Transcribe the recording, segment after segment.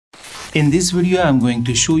In this video, I'm going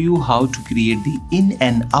to show you how to create the in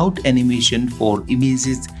and out animation for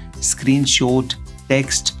images, screenshot,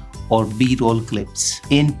 text or B-roll clips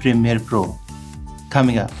in Premiere Pro.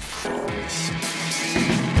 Coming up.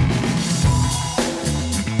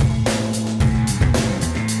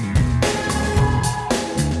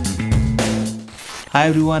 Hi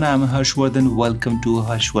everyone, I'm Harshvardhan. Welcome to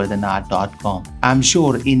harshvardhanart.com. I'm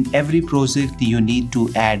sure in every project you need to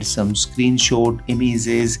add some screenshot,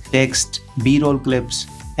 images, text, B-roll clips,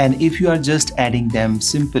 and if you are just adding them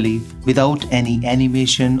simply without any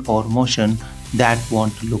animation or motion, that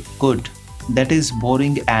won't look good. That is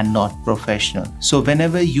boring and not professional. So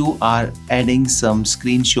whenever you are adding some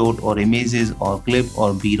screenshot or images or clip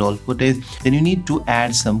or B-roll footage, then you need to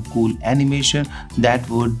add some cool animation that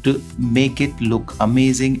would make it look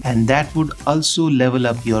amazing, and that would also level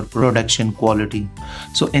up your production quality.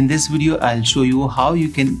 So in this video, I'll show you how you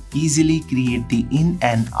can easily create the in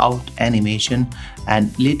and out animation,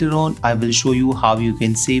 and later on I will show you how you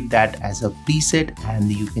can save that as a preset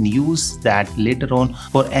and you can use that later on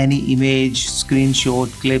for any image,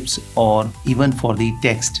 screenshot, clips or even for the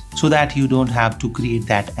text, so that you don't have to create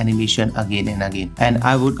that animation again and again. And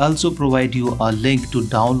I would also provide you a link to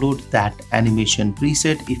download that animation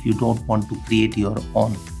preset if you don't want to create your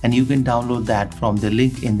own, and you can download that from the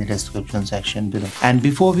link in the description section below. And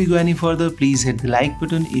before we go any further, please hit the like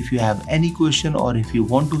button. If you have any question or if you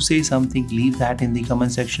want to say something, leave that in the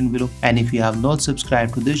comment section below. And if you have not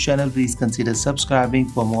subscribed to this channel, please consider subscribing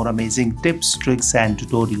for more amazing tips, tricks and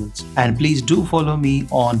tutorials. And please do follow me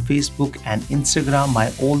on Facebook and Instagram.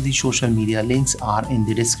 My all the social media links are in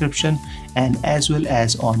the description and as well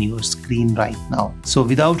as on your screen right now. So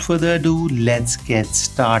without further ado, let's get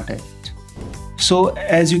started. So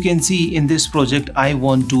as you can see in this project, I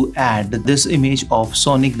want to add this image of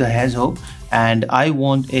Sonic the Hedgehog and I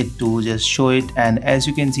want it to just show it, and as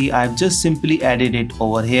you can see, I've just simply added it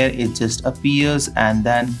over here. It just appears and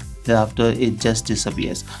then thereafter it just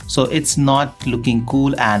disappears. So it's not looking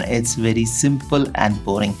cool and it's very simple and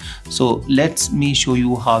boring. So let me show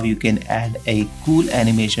you how you can add a cool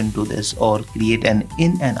animation to this or create an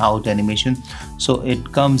in and out animation. So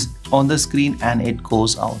it comes on the screen and it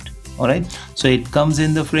goes out. Alright, so it comes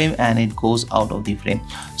in the frame and it goes out of the frame.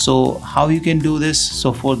 So how you can do this?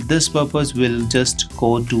 So for this purpose, we'll just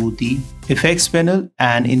go to the effects panel,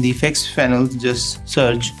 and in the effects panel just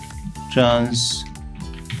search transform,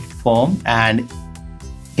 and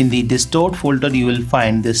in the distort folder you will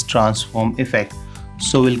find this transform effect.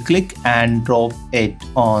 So we'll click and drop it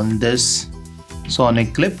on this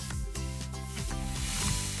Sonic clip.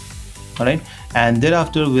 Alright, and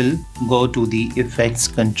thereafter we'll go to the effects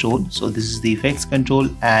control. So this is the effects control,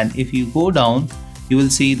 and if you go down you will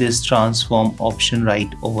see this transform option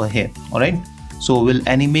right over here. Alright, so we'll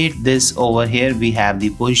animate this over here. We have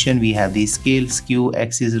the position, we have the scale, skew,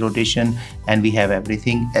 axis rotation, and we have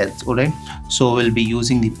everything else. Alright, so we'll be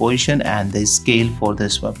using the position and the scale for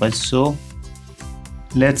this purpose. So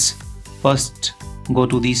let's first go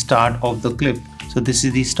to the start of the clip. So this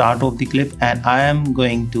is the start of the clip, and I am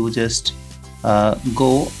going to just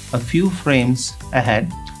go a few frames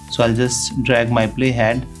ahead. So I'll just drag my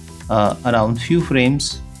playhead around few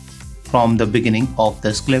frames from the beginning of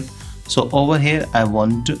this clip. So over here I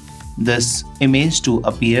want this image to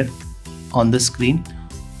appear on the screen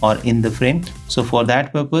or in the frame. So for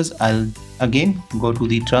that purpose, I'll again go to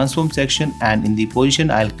the transform section, and in the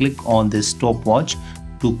position I'll click on this stopwatch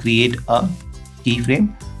to create a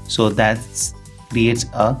keyframe. So that creates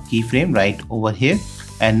a keyframe right over here,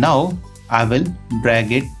 and now I will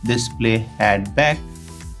drag this playhead back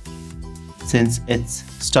since it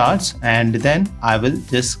starts, and then I will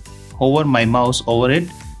just hover my mouse over it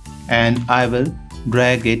and I will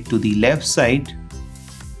drag it to the left side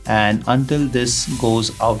and until this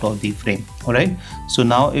goes out of the frame. Alright, so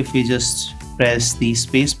now if we just press the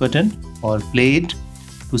space button or play it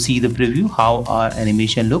to see the preview how our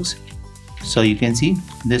animation looks, so you can see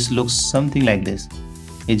this looks something like this.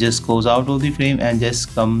 It just goes out of the frame and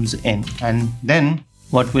just comes in, and then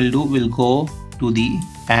what we'll do, we'll go to the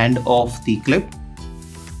end of the clip.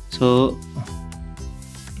 So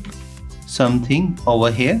something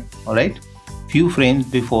over here. Alright, few frames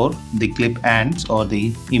before the clip ends or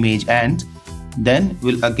the image ends, then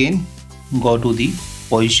we'll again go to the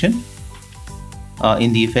position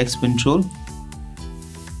in the effects control,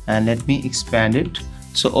 and let me expand it.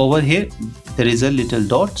 So over here there is a little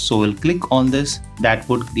dot, so we'll click on this. That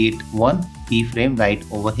would create one keyframe right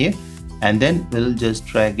over here, and then we'll just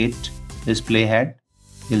drag this playhead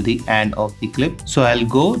till the end of the clip. So I'll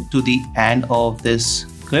go to the end of this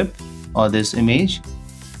clip or this image,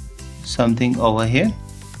 something over here,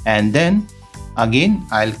 and then again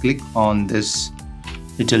I'll click on this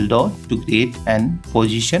little dot to create an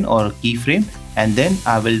position or keyframe, and then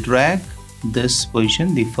I will drag this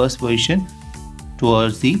position, the first position,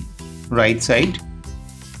 towards the right side,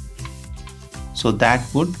 so that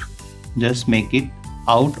would just make it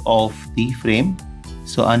out of the frame.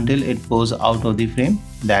 So until it goes out of the frame,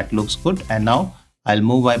 that looks good. And now I'll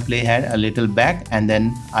move my playhead a little back, and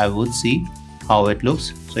then I would see how it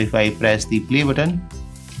looks. So if I press the play button,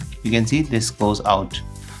 you can see this goes out.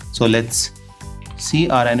 So let's see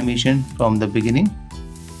our animation from the beginning.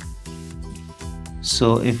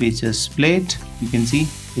 So if we just play it, you can see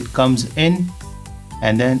it comes in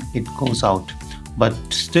and then it goes out, but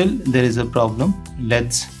still there is a problem.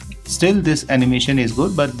 Still this animation is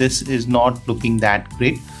good, but this is not looking that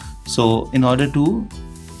great. So in order to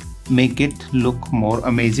make it look more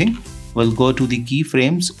amazing, we'll go to the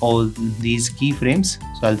keyframes, all these keyframes.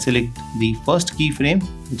 So I'll select the first keyframe,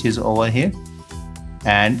 which is over here,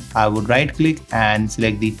 and I would right click and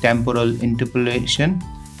select the temporal interpolation,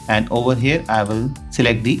 and over here I will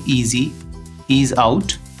select the ease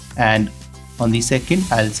out, and on the second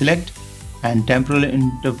I'll select and temporal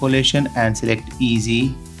interpolation and select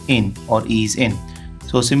easy in or ease in.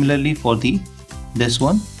 So similarly for this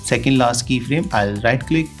one, second last keyframe, I'll right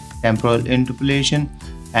click, temporal interpolation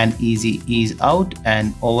and ease out,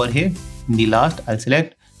 and over here in the last I'll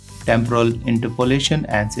select temporal interpolation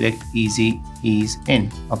and select ease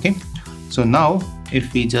in. Okay, so now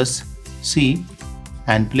if we just see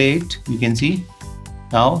and play it, you can see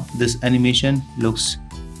now this animation looks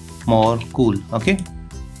more cool. Okay,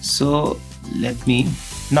 so let's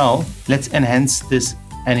enhance this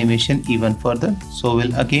animation even further. So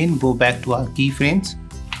we'll again go back to our keyframes.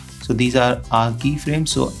 So these are our keyframes,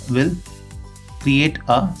 so we'll create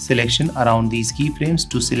a selection around these keyframes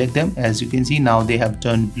to select them. As you can see, now they have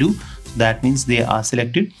turned blue, so that means they are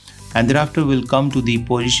selected. And thereafter we'll come to the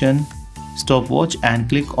position stopwatch and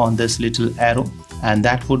click on this little arrow, and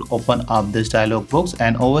that would open up this dialog box,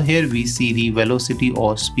 and over here we see the velocity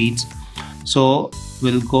or speeds. So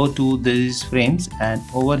we'll go to these frames, and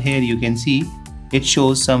over here you can see it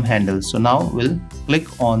shows some handles. So now we'll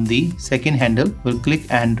click on the second handle, we'll click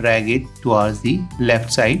and drag it towards the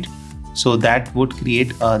left side, so that would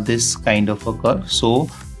create this kind of a curve. So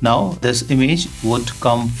now this image would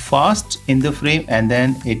come fast in the frame and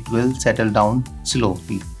then it will settle down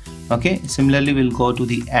slowly. Okay, similarly we'll go to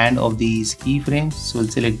the end of these keyframes. So we'll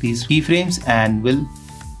select these keyframes and we'll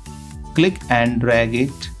click and drag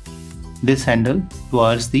it, this handle,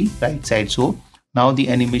 towards the right side. So now the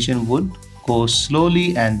animation would go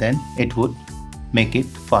slowly and then it would make it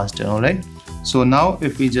faster. All right, so now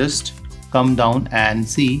if we just come down and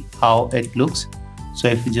see how it looks, so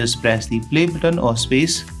if you just press the play button or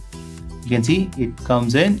space, you can see it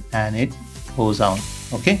comes in and it goes down.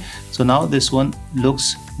 Okay, so now this one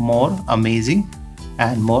looks more amazing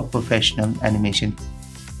and more professional animation.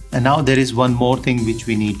 And now there is one more thing which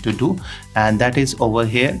we need to do, and that is over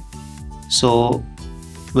here. So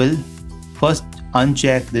we'll first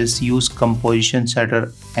uncheck this use composition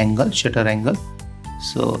shutter angle.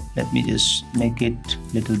 So let me just make it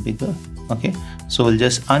a little bigger. Okay, so we'll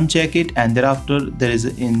just uncheck it, and thereafter there is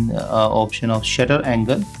an option of shutter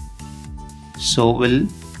angle. So we'll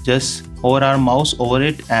just hover our mouse over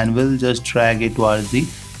it and we'll just drag it towards the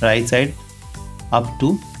right side up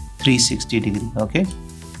to 360 degree. Okay,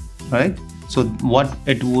 all right, so what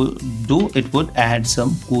it would do, it would add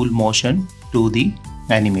some cool motion to the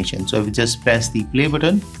animation. So if we just press the play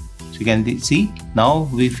button, so you can see now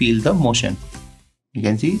we feel the motion. You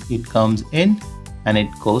can see it comes in and it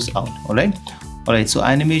goes out. All right, so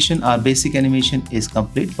animation, our basic animation is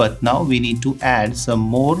complete, but now we need to add some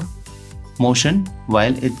more motion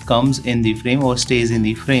while it comes in the frame or stays in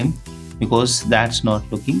the frame, because that's not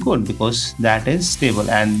looking good, because that is stable,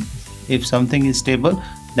 and if something is stable,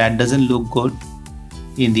 that doesn't look good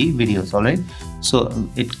in the videos. All right, so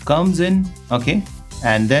it comes in, okay,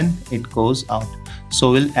 and then it goes out.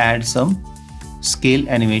 So we'll add some scale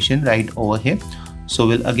animation right over here. So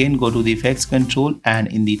we'll again go to the effects control, and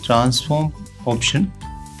in the transform option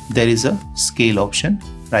there is a scale option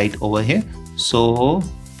right over here. So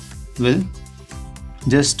we'll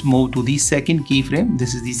just move to the second keyframe.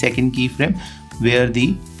 This is the second keyframe where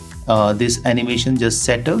the this animation just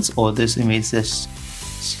settles, or this image just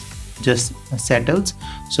settles.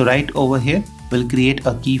 So right over here we'll create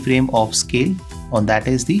a keyframe of scale, and that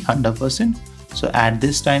is the 100%. So at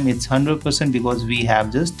this time it's 100% because we have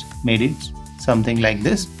just made it something like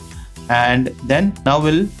this. And then now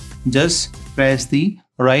we'll just press the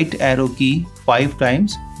right arrow key 5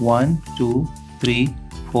 times, 1 2 3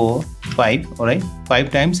 4 5. all right,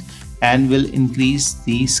 5 times, and we'll increase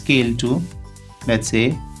the scale to let's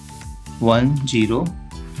say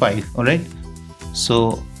 105. All right,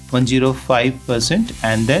 so 105%,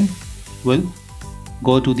 and then we'll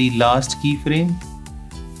go to the last keyframe,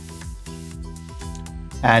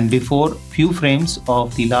 and before few frames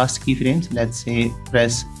of the last keyframes, let's say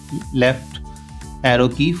press left arrow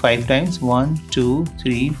key 5 times, 1 2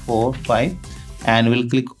 3 4 5, and we'll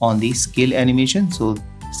click on the scale animation. So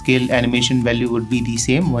scale animation value would be the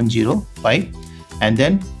same, 105, and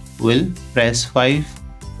then we'll press 5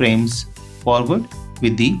 frames forward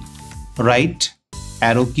with the right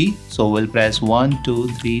arrow key. So we'll press 1 2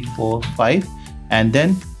 3 4 5, and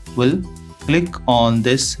then we'll click on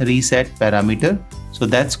this reset parameter. So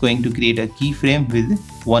that's going to create a keyframe with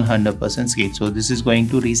 100% scale. So this is going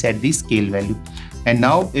to reset the scale value. And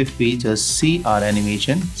now if we just see our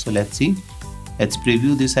animation, so let's see, let's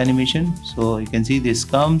preview this animation. So you can see this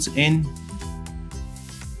comes in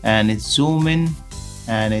and it zoom in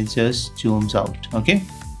and it just zooms out. Okay,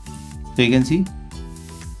 so you can see.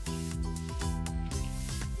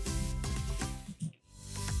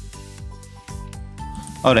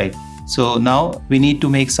 All right, so now we need to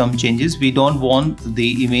make some changes. We don't want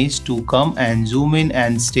the image to come and zoom in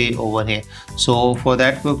and stay over here. So for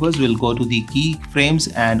that purpose, we'll go to the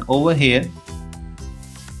keyframes, and over here,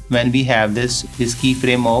 when we have this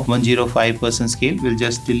keyframe of 105% scale, we'll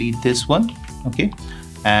just delete this one. Okay,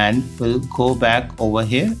 and we'll go back over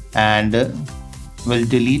here and we'll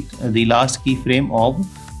delete the last keyframe of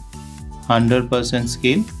 100%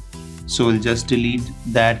 scale. So we'll just delete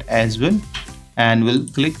that as well, and we'll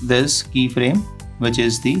click this keyframe, which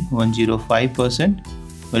is the 105%.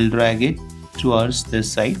 We'll drag it towards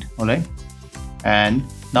this side. All right, and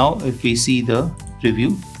now if we see the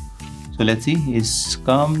preview, so let's see, it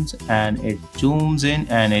comes and it zooms in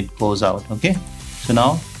and it goes out. Okay, so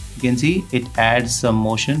now you can see it adds some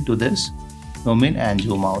motion to this, zoom in and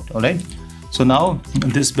zoom out. All right, so now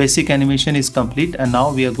this basic animation is complete, and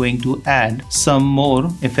now we are going to add some more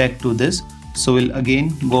effect to this. So we'll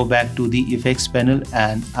again go back to the effects panel,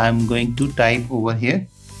 and I'm going to type over here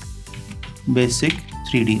basic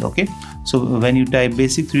 3D. Okay, so when you type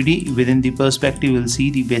basic 3D, within the perspective you'll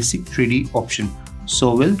see the basic 3D option.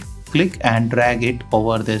 So we'll click and drag it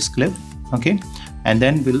over this clip. Okay, and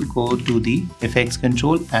then we'll go to the effects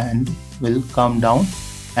control and we'll come down,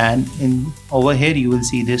 and in over here you will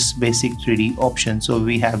see this basic 3D option. So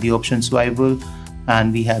we have the option swivel,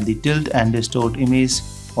 and we have the tilt and distort image,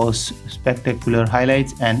 or spectacular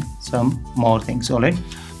highlights, and some more things. All right,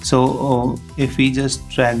 so if we just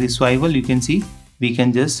drag the swivel, you can see we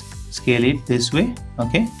can just scale it this way.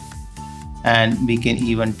 Okay, and we can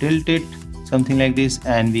even tilt it something like this,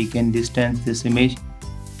 and we can distance this image,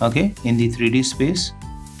 okay, in the 3D space.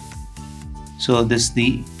 So this is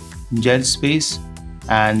the Z space,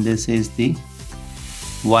 and this is the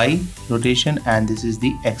Y rotation, and this is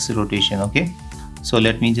the X rotation. Okay, so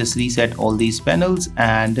let me just reset all these panels,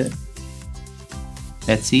 and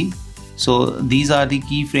let's see. So these are the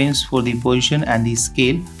keyframes for the position and the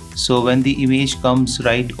scale. So when the image comes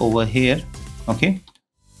right over here, okay,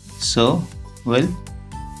 so we'll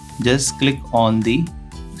just click on the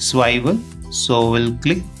swivel. So we'll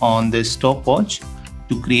click on this stopwatch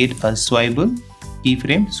to create a swivel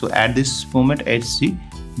keyframe. So at this moment it's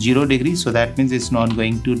 0 degrees, so that means it's not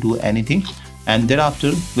going to do anything. And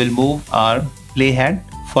thereafter we'll move our playhead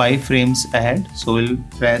 5 frames ahead. So we'll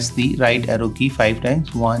press the right arrow key 5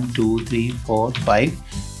 times, 1 2 3 4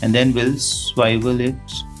 5, and then we'll swivel it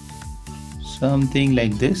something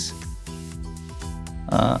like this,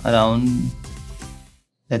 around,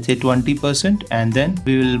 let's say 20%, and then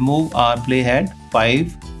we will move our playhead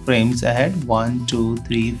 5 frames ahead, 1 2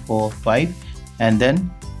 3 4 5, and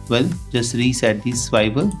then we'll just reset the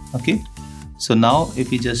swivel. Okay, so now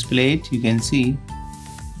if you just play it, you can see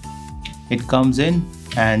it comes in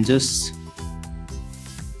and just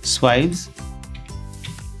swipes,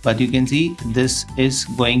 but you can see this is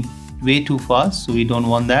going way too fast, so we don't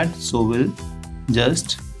want that. So we'll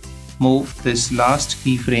just move this last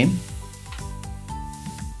keyframe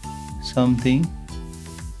something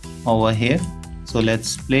over here. So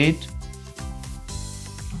let's play it.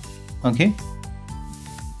 Okay,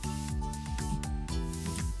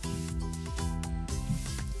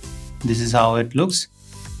 this is how it looks,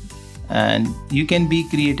 and you can be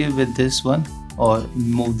creative with this one, or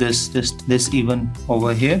move this even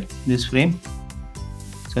over here, this frame.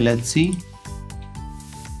 So let's see,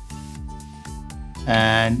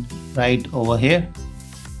 and right over here.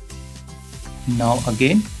 Now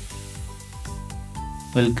again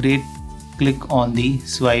we'll click on the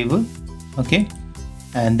swivel. Okay,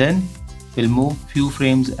 and then we'll move few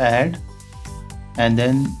frames ahead, and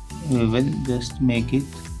then we will just make it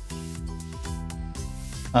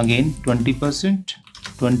again 20%,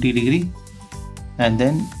 20 degree, and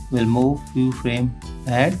then we'll move few frame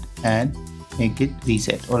ahead and make it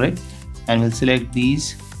reset. Alright, and we'll select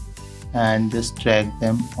these and just drag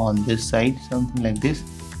them on this side, something like this,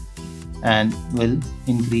 and we'll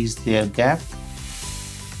increase their gap.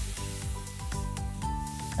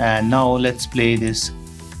 And now let's play this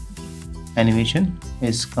animation.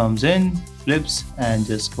 It comes in, flips, and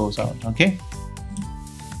just goes out. Okay,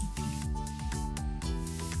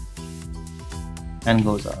 and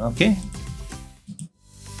goes out. Okay,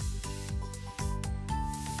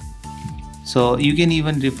 so you can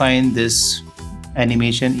even refine this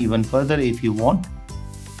animation even further if you want,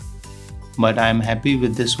 but I'm happy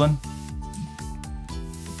with this one.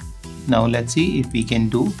 Now let's see if we can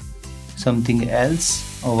do something else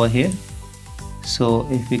over here. So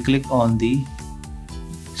if we click on the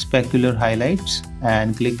specular highlights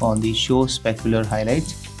and click on the show specular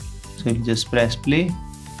highlights, so if you just press play,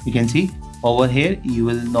 you can see over here you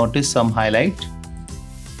will notice some highlight.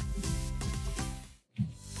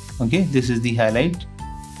 Okay, this is the highlight,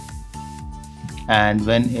 and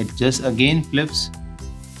when it just again flips,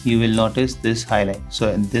 you will notice this highlight.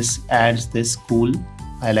 So this adds this cool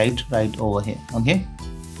highlight right over here. Okay,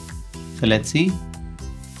 so let's see.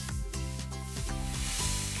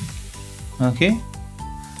 Okay,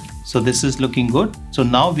 so this is looking good. So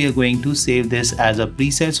now we are going to save this as a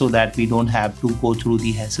preset so that we don't have to go through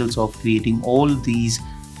the hassles of creating all these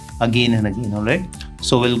again and again. All right,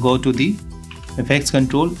 so we'll go to the effects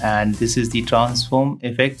control, and this is the transform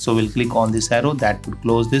effect. So we'll click on this arrow that would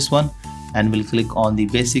close this one, and we'll click on the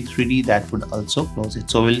basic 3D that would also close it.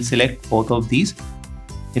 So we'll select both of these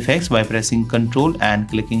effects by pressing Ctrl and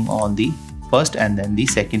clicking on the first and then the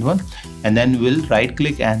second one, and then we'll right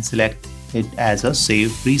click and select it as a save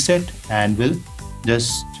preset, and we'll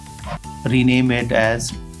just rename it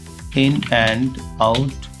as in and out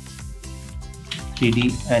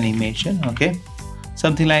 3D animation. Okay,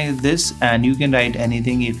 something like this, and you can write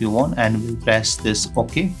anything if you want, and we'll press this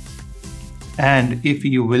OK. And if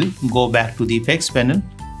you will go back to the effects panel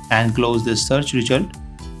and close this search result,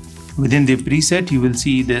 within the preset you will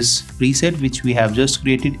see this preset which we have just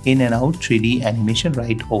created, in and out 3D animation,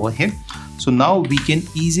 right over here. So now we can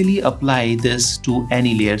easily apply this to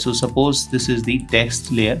any layer. So suppose this is the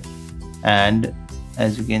text layer, and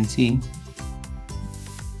as you can see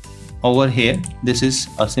over here, this is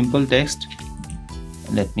a simple text.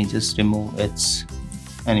 Let me just remove its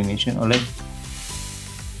animation. Alright,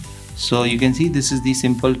 so you can see this is the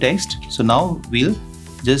simple text. So now we'll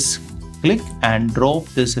just click and drop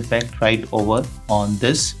this effect right over on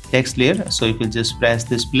this text layer. So if you just press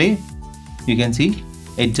this play, you can see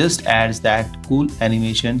it just adds that cool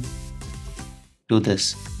animation to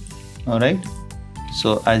this. Alright,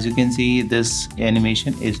 so as you can see, this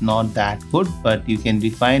animation is not that good, but you can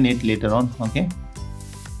refine it later on, okay,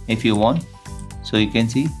 if you want. So you can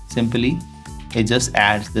see simply it just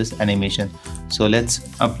adds this animation. So let's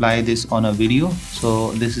apply this on a video.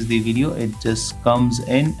 So this is the video, it just comes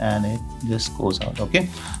in and it just goes out. Okay,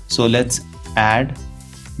 so let's add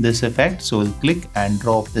this effect. So we'll click and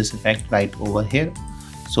drop this effect right over here.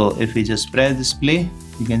 So if we just press this play,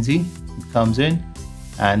 you can see it comes in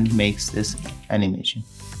and makes this animation.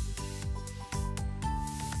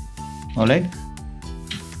 All right,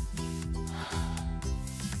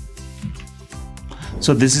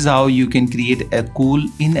 so this is how you can create a cool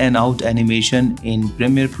in and out animation in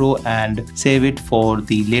Premiere Pro and save it for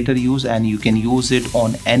the later use, and you can use it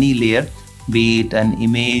on any layer, be it an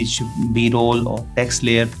image, b-roll or text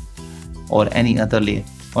layer or any other layer.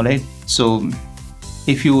 All right, so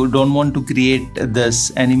if you don't want to create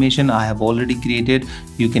this animation I have already created,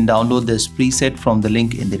 you can download this preset from the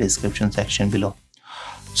link in the description section below.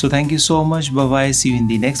 So thank you so much. Bye bye. See you in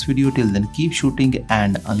the next video. Till then, keep shooting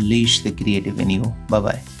and unleash the creative in you. Bye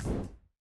bye.